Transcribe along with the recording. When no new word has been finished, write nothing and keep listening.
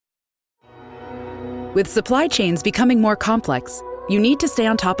With supply chains becoming more complex, you need to stay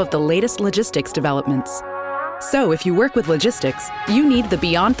on top of the latest logistics developments. So if you work with logistics, you need the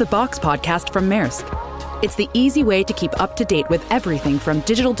Beyond the Box podcast from Maersk. It's the easy way to keep up to date with everything from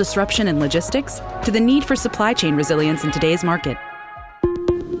digital disruption in logistics to the need for supply chain resilience in today's market.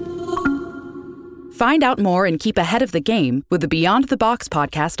 Find out more and keep ahead of the game with the Beyond the Box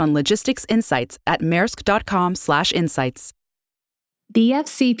podcast on logistics insights at maersk.com/insights. The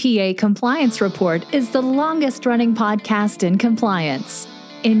FCPA Compliance Report is the longest-running podcast in compliance,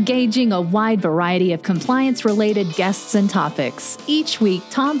 engaging a wide variety of compliance-related guests and topics. Each week,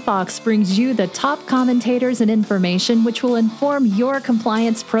 Tom Fox brings you the top commentators and information which will inform your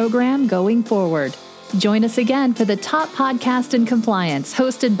compliance program going forward. Join us again for the top podcast in compliance,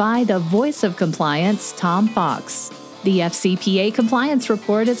 hosted by the voice of compliance, Tom Fox. The FCPA Compliance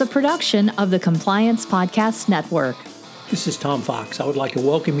Report is a production of the Compliance Podcast Network. This is Tom Fox. I would like to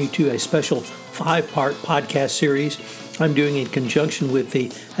welcome you to a special 5-part podcast series I'm doing in conjunction with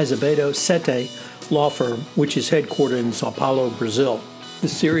the Azevedo Sete law firm, which is headquartered in Sao Paulo, Brazil. The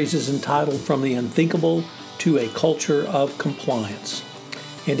series is entitled From the Unthinkable to a Culture of Compliance,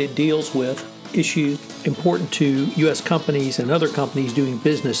 and it deals with issues important to U.S. companies and other companies doing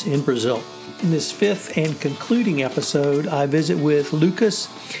business in Brazil. In this 5th and concluding episode, I visit with Lucas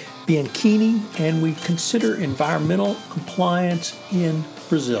Bianchini, and we consider environmental compliance in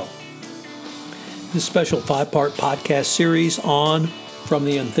Brazil. This special 5-part podcast series on From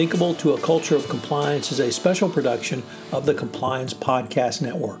the Unthinkable to a Culture of Compliance is a special production of the Compliance Podcast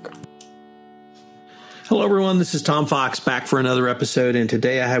Network. Hello, everyone. This is Tom Fox back for another episode, and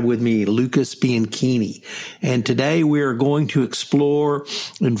today I have with me Lucas Bianchini. And today we are going to explore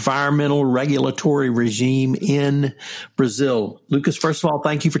environmental regulatory regime in Brazil. Lucas, first of all,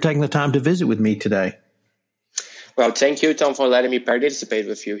 thank you for taking the time to visit with me today. Well, thank you, Tom, for letting me participate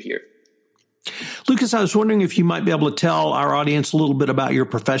with you here. Lucas, I was wondering if you might be able to tell our audience a little bit about your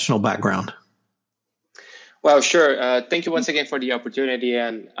professional background. Well, sure. Thank you once again for the opportunity,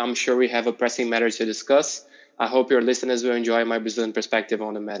 and I'm sure we have a pressing matter to discuss. I hope your listeners will enjoy my Brazilian perspective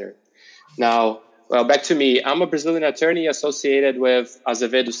on the matter. Now, well, back to me. I'm a Brazilian attorney associated with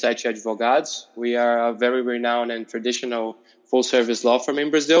Azevedo Sete Advogados. We are a very renowned and traditional full-service law firm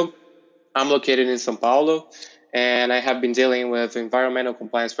in Brazil. I'm located in São Paulo, and I have been dealing with environmental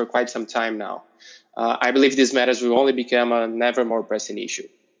compliance for quite some time now. I believe these matters will only become a never more pressing issue.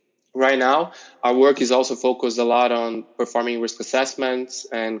 Right now, our work is also focused a lot on performing risk assessments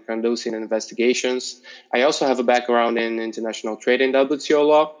and conducting investigations. I also have a background in international trade and WTO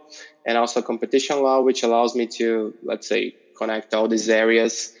law and also competition law, which allows me to, let's say, connect all these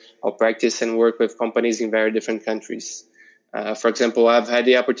areas of practice and work with companies in very different countries. For example, I've had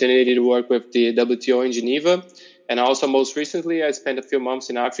the opportunity to work with the WTO in Geneva, and also most recently, I spent a few months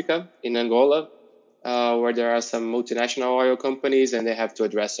in Africa, in Angola, where there are some multinational oil companies and they have to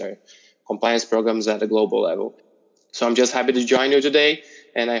address our compliance programs at a global level. So I'm just happy to join you today,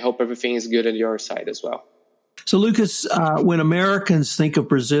 and I hope everything is good on your side as well. So, Lucas, when Americans think of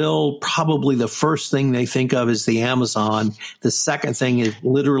Brazil, probably the first thing they think of is the Amazon. The second thing is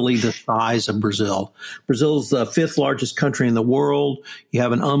literally the size of Brazil. Brazil is the 5th largest country in the world. You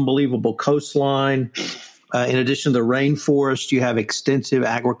have an unbelievable coastline. In addition to the rainforest, you have extensive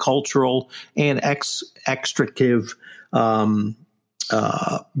agricultural and extractive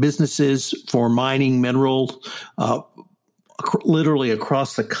businesses for mining minerals, literally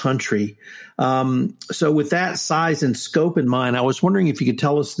across the country. So with that size and scope in mind, I was wondering if you could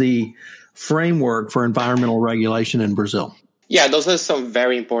tell us the framework for environmental regulation in Brazil. Yeah, those are some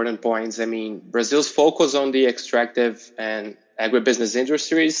very important points. I mean, Brazil's focus on the extractive and agribusiness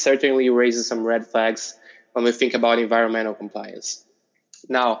industries certainly raises some red flags when we think about environmental compliance.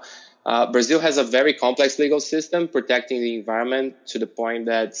 Now, Brazil has a very complex legal system protecting the environment to the point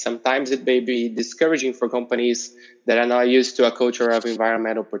that sometimes it may be discouraging for companies that are not used to a culture of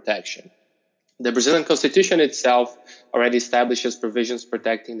environmental protection. The Brazilian Constitution itself already establishes provisions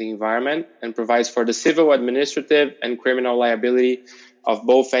protecting the environment and provides for the civil, administrative, and criminal liability of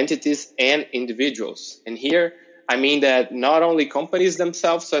both entities and individuals. And here, I mean that not only companies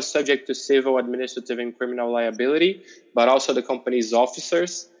themselves are subject to civil, administrative, and criminal liability, but also the company's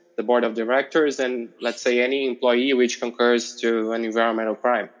officers, the board of directors, and let's say any employee which concurs to an environmental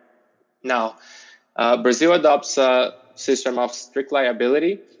crime. Now, Brazil adopts a system of strict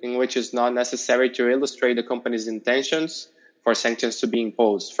liability in which it's not necessary to illustrate the company's intentions for sanctions to be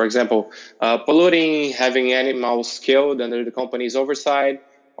imposed. For example, polluting, having animals killed under the company's oversight,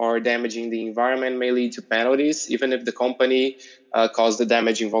 or damaging the environment may lead to penalties, even if the company caused the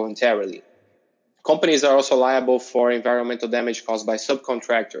damage involuntarily. Companies are also liable for environmental damage caused by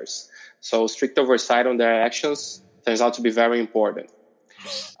subcontractors. So strict oversight on their actions turns out to be very important.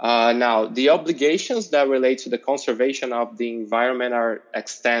 Now, the obligations that relate to the conservation of the environment are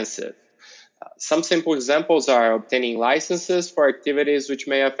extensive. Some simple examples are obtaining licenses for activities which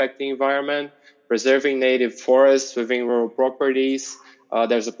may affect the environment, preserving native forests within rural properties.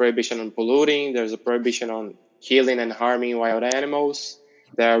 There's a prohibition on polluting. There's a prohibition on killing and harming wild animals.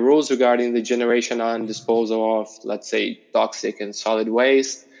 There are rules regarding the generation and disposal of, let's say, toxic and solid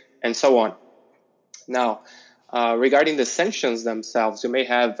waste, and so on. Now, regarding the sanctions themselves, you may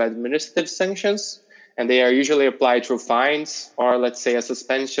have administrative sanctions, and they are usually applied through fines or, let's say, a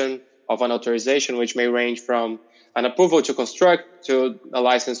suspension of an authorization, which may range from an approval to construct to a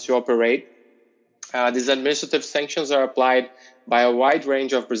license to operate. These administrative sanctions are applied by a wide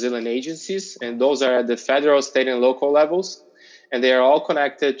range of Brazilian agencies, and those are at the federal, state, and local levels, and they are all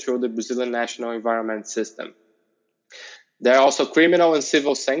connected through the Brazilian National Environment System. There are also criminal and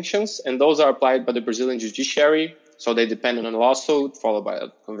civil sanctions, and those are applied by the Brazilian judiciary, so they depend on a lawsuit followed by a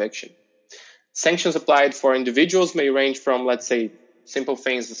conviction. Sanctions applied for individuals may range from, let's say, simple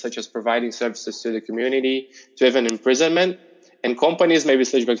things such as providing services to the community to even imprisonment, and companies may be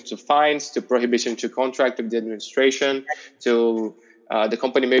subject to fines, to prohibition to contract with the administration, to the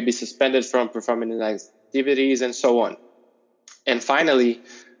company may be suspended from performing activities, and so on. And finally,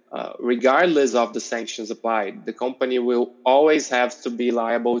 regardless of the sanctions applied, the company will always have to be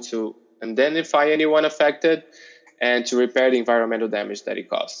liable to identify anyone affected and to repair the environmental damage that it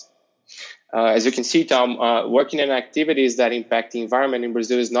caused. As you can see, Tom, working in activities that impact the environment in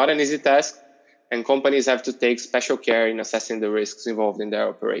Brazil is not an easy task, and companies have to take special care in assessing the risks involved in their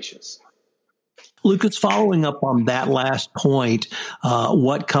operations. Lucas, following up on that last point,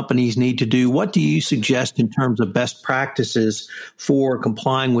 what companies need to do, what do you suggest in terms of best practices for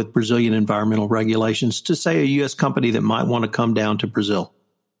complying with Brazilian environmental regulations to, say, a U.S. company that might want to come down to Brazil?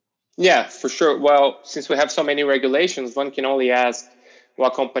 Yeah, for sure. Well, since we have so many regulations, one can only ask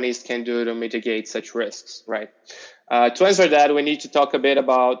what companies can do to mitigate such risks, right? To answer that, we need to talk a bit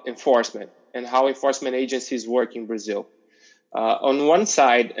about enforcement and how enforcement agencies work in Brazil. On one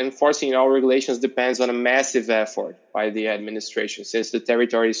side, enforcing all regulations depends on a massive effort by the administration, since the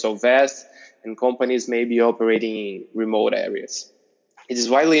territory is so vast and companies may be operating in remote areas. It is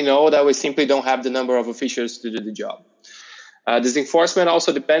widely known that we simply don't have the number of officials to do the job. This enforcement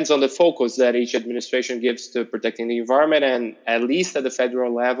also depends on the focus that each administration gives to protecting the environment, and at least at the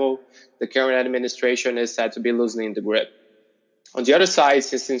federal level, the current administration is said to be loosening the grip. On the other side,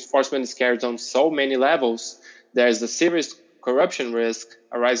 since enforcement is carried on so many levels, there is a serious corruption risk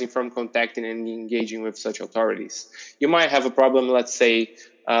arising from contacting and engaging with such authorities. You might have a problem, let's say,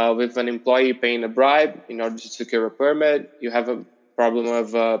 with an employee paying a bribe in order to secure a permit. You have a problem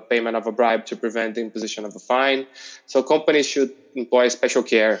of payment of a bribe to prevent the imposition of a fine. So companies should employ special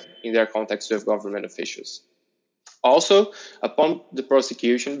care in their contacts with government officials. Also, upon the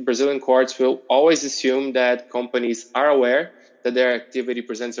prosecution, Brazilian courts will always assume that companies are aware that their activity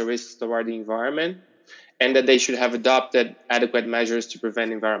presents a risk toward the environment and that they should have adopted adequate measures to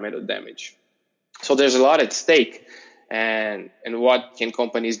prevent environmental damage. So there's a lot at stake. And what can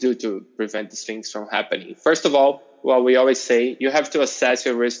companies do to prevent these things from happening? First of all, what we always say, you have to assess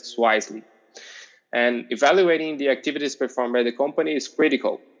your risks wisely. And evaluating the activities performed by the company is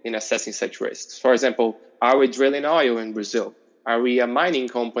critical in assessing such risks. For example, are we drilling oil in Brazil? Are we a mining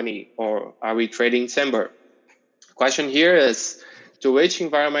company, or are we trading timber? The question here is, to which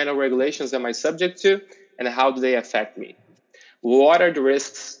environmental regulations am I subject to, and how do they affect me? What are the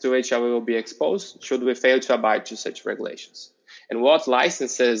risks to which I will be exposed should we fail to abide to such regulations? And what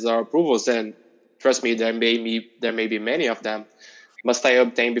licenses or approvals, and trust me, there may be many of them, must I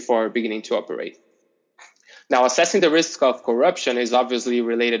obtain before beginning to operate? Now, assessing the risk of corruption is obviously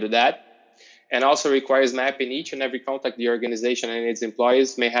related to that, and also requires mapping each and every contact the organization and its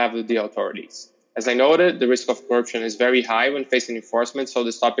employees may have with the authorities. As I noted, the risk of corruption is very high when facing enforcement, so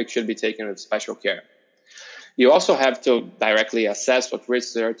this topic should be taken with special care. You also have to directly assess what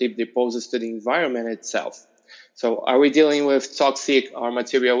risks the activity poses to the environment itself. So are we dealing with toxic or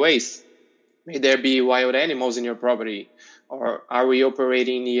material waste? May there be wild animals in your property? Or are we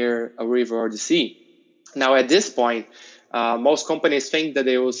operating near a river or the sea? Now, at this point, most companies think that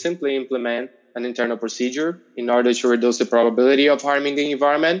they will simply implement an internal procedure in order to reduce the probability of harming the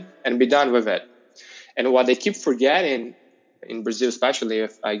environment and be done with it. And what they keep forgetting, in Brazil especially,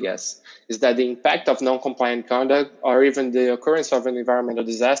 I guess, is that the impact of non-compliant conduct or even the occurrence of an environmental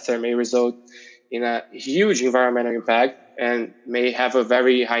disaster may result in a huge environmental impact and may have a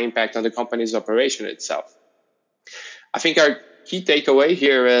very high impact on the company's operation itself. I think our key takeaway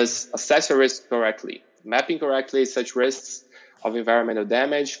here is assess your risk correctly. Mapping correctly such risks of environmental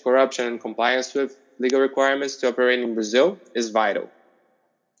damage, corruption, and compliance with legal requirements to operate in Brazil is vital.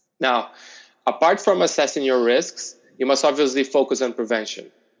 Now, apart from assessing your risks, you must obviously focus on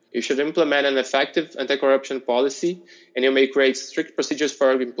prevention. You should implement an effective anti-corruption policy, and you may create strict procedures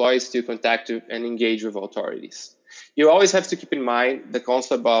for employees to contact and engage with authorities. You always have to keep in mind the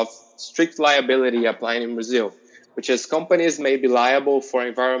concept of strict liability applying in Brazil, which is companies may be liable for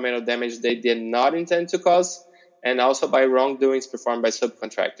environmental damage they did not intend to cause, and also by wrongdoings performed by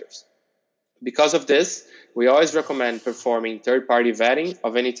subcontractors. Because of this, we always recommend performing third-party vetting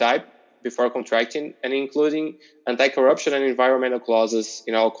of any type before contracting and including anti-corruption and environmental clauses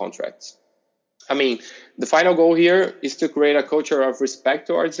in all contracts. The final goal here is to create a culture of respect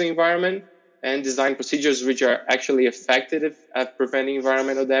towards the environment and design procedures which are actually effective at preventing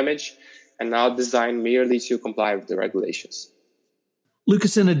environmental damage and not designed merely to comply with the regulations.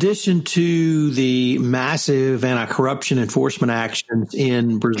 Lucas, in addition to the massive anti-corruption enforcement actions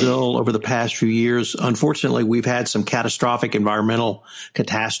in Brazil over the past few years, unfortunately, we've had some catastrophic environmental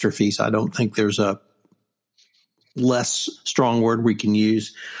catastrophes. I don't think there's a less strong word we can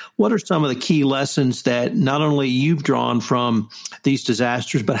use. What are some of the key lessons that not only you've drawn from these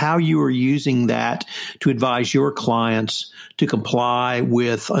disasters, but how you are using that to advise your clients to comply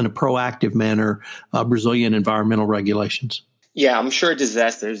with, in a proactive manner, Brazilian environmental regulations? Yeah, I'm sure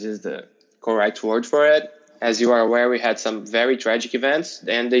disasters is the correct word for it. As you are aware, we had some very tragic events,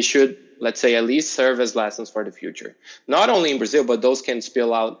 and they should, let's say, at least serve as lessons for the future. Not only in Brazil, but those can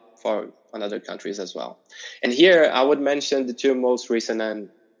spill out for other countries as well. And here, I would mention the two most recent and,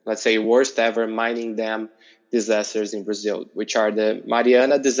 let's say, worst ever mining dam disasters in Brazil, which are the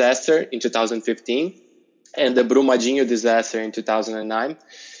Mariana disaster in 2015 and the Brumadinho disaster in 2009.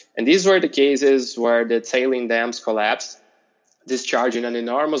 And these were the cases where the tailing dams collapsed, discharging an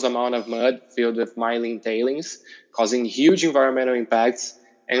enormous amount of mud filled with mining tailings, causing huge environmental impacts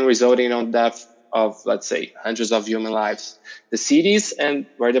and resulting on death of, let's say, hundreds of human lives. The cities and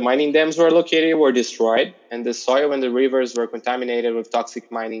where the mining dams were located were destroyed, and the soil and the rivers were contaminated with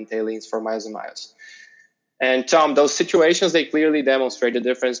toxic mining tailings for miles and miles. And Tom, those situations, they clearly demonstrate the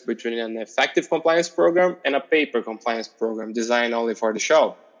difference between an effective compliance program and a paper compliance program designed only for the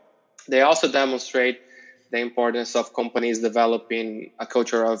show. They also demonstrate the importance of companies developing a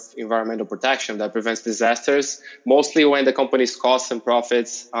culture of environmental protection that prevents disasters, mostly when the company's costs and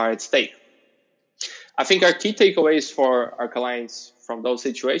profits are at stake. I think our key takeaways for our clients from those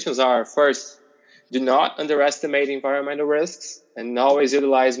situations are, first, do not underestimate environmental risks and always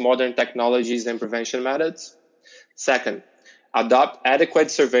utilize modern technologies and prevention methods. Second, adopt adequate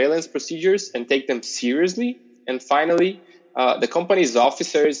surveillance procedures and take them seriously. And finally, the company's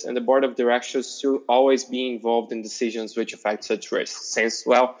officers and the board of directors should always be involved in decisions which affect such risks, since,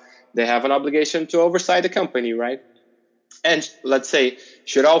 well, they have an obligation to oversight the company, right? And let's say,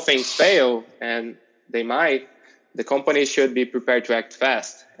 should all things fail, and they might, the company should be prepared to act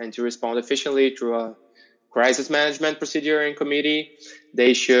fast and to respond efficiently through a crisis management procedure and committee.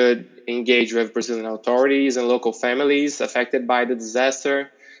 They should engage with Brazilian authorities and local families affected by the disaster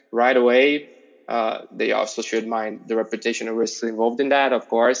right away. They also should mind the reputational risks involved in that, of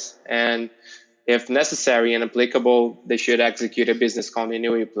course. And if necessary and applicable, they should execute a business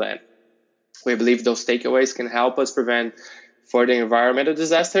continuity plan. We believe those takeaways can help us prevent further environmental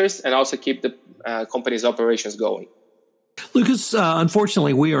disasters and also keep the company's operations going. Lucas,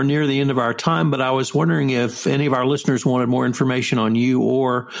 unfortunately, we are near the end of our time, but I was wondering if any of our listeners wanted more information on you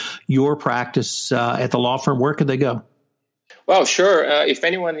or your practice at the law firm, where could they go? Well, sure. If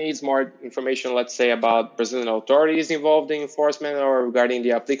anyone needs more information, let's say, about Brazilian authorities involved in enforcement or regarding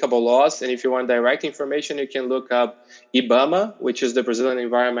the applicable laws, and if you want direct information, you can look up IBAMA, which is the Brazilian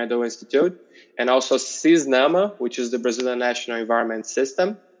Environmental Institute, and also CISNAMA, which is the Brazilian National Environment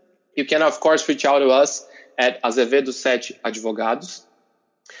System. You can, of course, reach out to us at Azevedo 7 Advogados.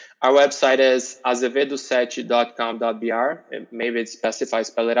 Our website is azevedo7.com.br. Maybe it's best if I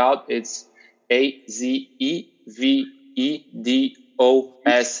spell it out. It's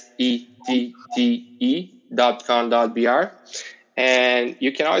AZEVEDOSETTE.com.br. And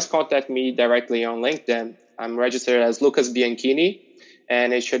you can always contact me directly on LinkedIn. I'm registered as Lucas Bianchini,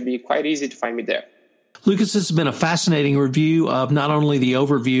 and it should be quite easy to find me there. Lucas, this has been a fascinating review of not only the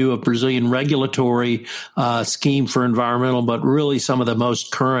overview of Brazilian regulatory scheme for environmental, but really some of the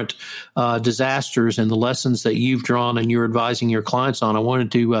most current disasters and the lessons that you've drawn and you're advising your clients on. I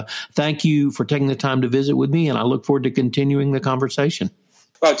wanted to thank you for taking the time to visit with me, and I look forward to continuing the conversation.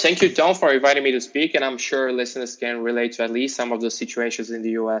 Well, thank you, Tom, for inviting me to speak, and I'm sure listeners can relate to at least some of the situations in the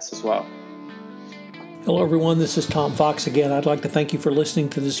U.S. as well. Hello, everyone. This is Tom Fox again. I'd like to thank you for listening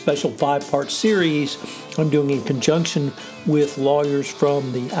to this special 5-part series I'm doing in conjunction with lawyers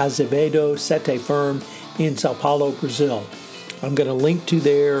from the Azevedo Sete firm in Sao Paulo, Brazil. I'm going to link to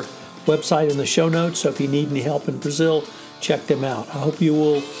their website in the show notes, so if you need any help in Brazil, check them out. I hope you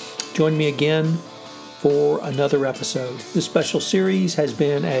will join me again for another episode. This special series has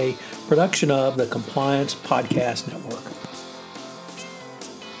been a production of the Compliance Podcast Network.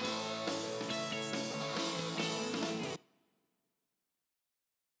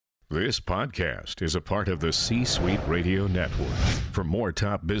 This podcast is a part of the C-Suite Radio Network. For more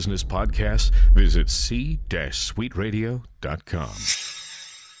top business podcasts, visit c-suiteradio.com.